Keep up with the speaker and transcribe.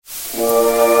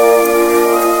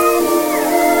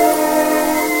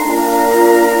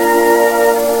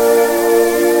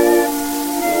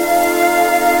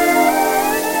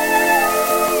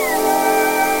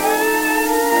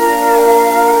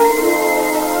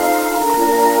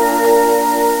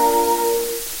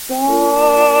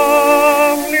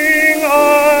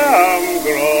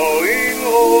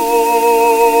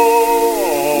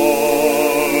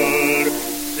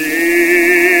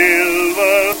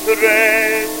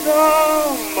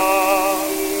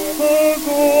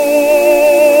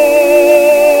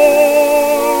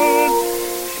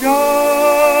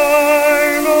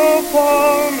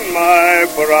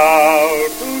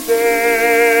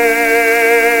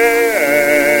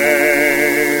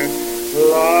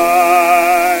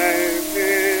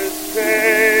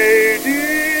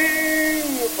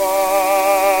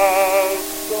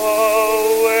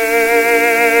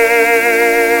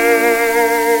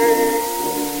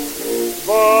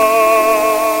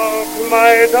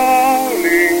my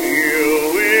darling, you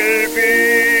will be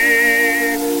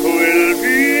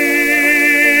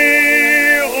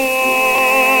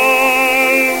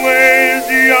always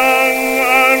young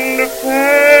and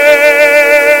fair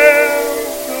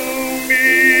to me.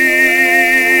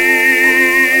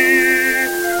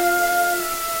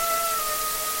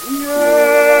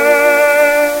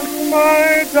 Yes, my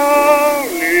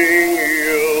darling,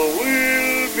 you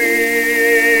will be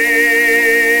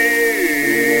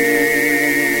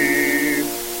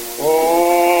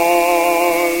always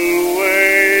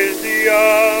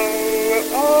young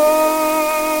and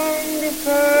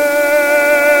fair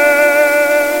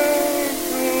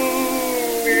to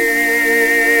me.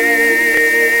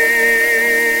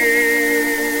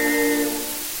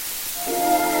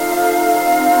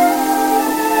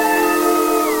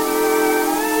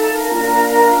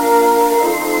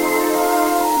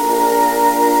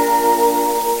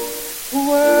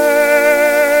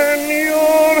 When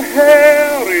your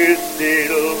hair is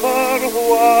silver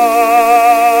white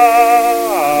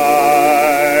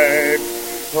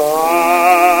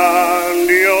and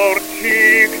your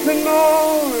cheeks no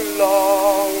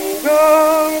longer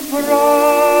bright,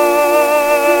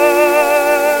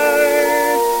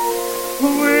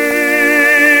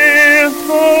 with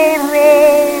the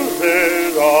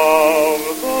roses of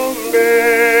the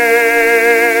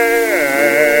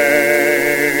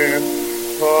May,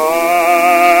 I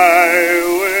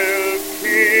will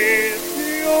kiss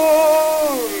your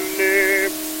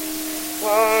lips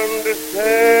and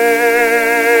say,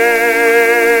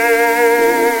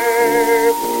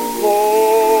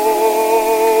 oh,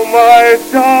 my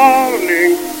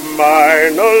darling,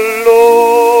 mine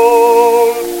alone,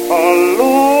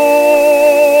 alone,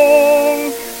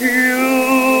 you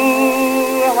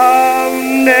have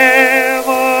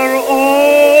never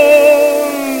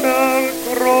owned or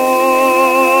grown.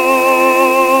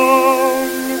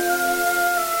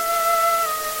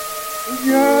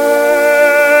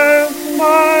 Yes,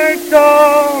 my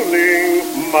darling,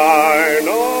 mine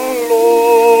alone,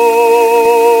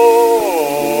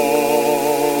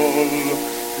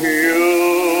 you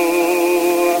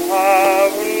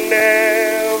have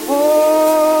never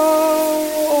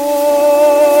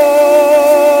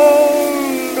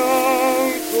owned or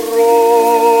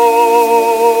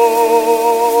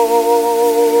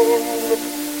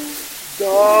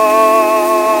grown.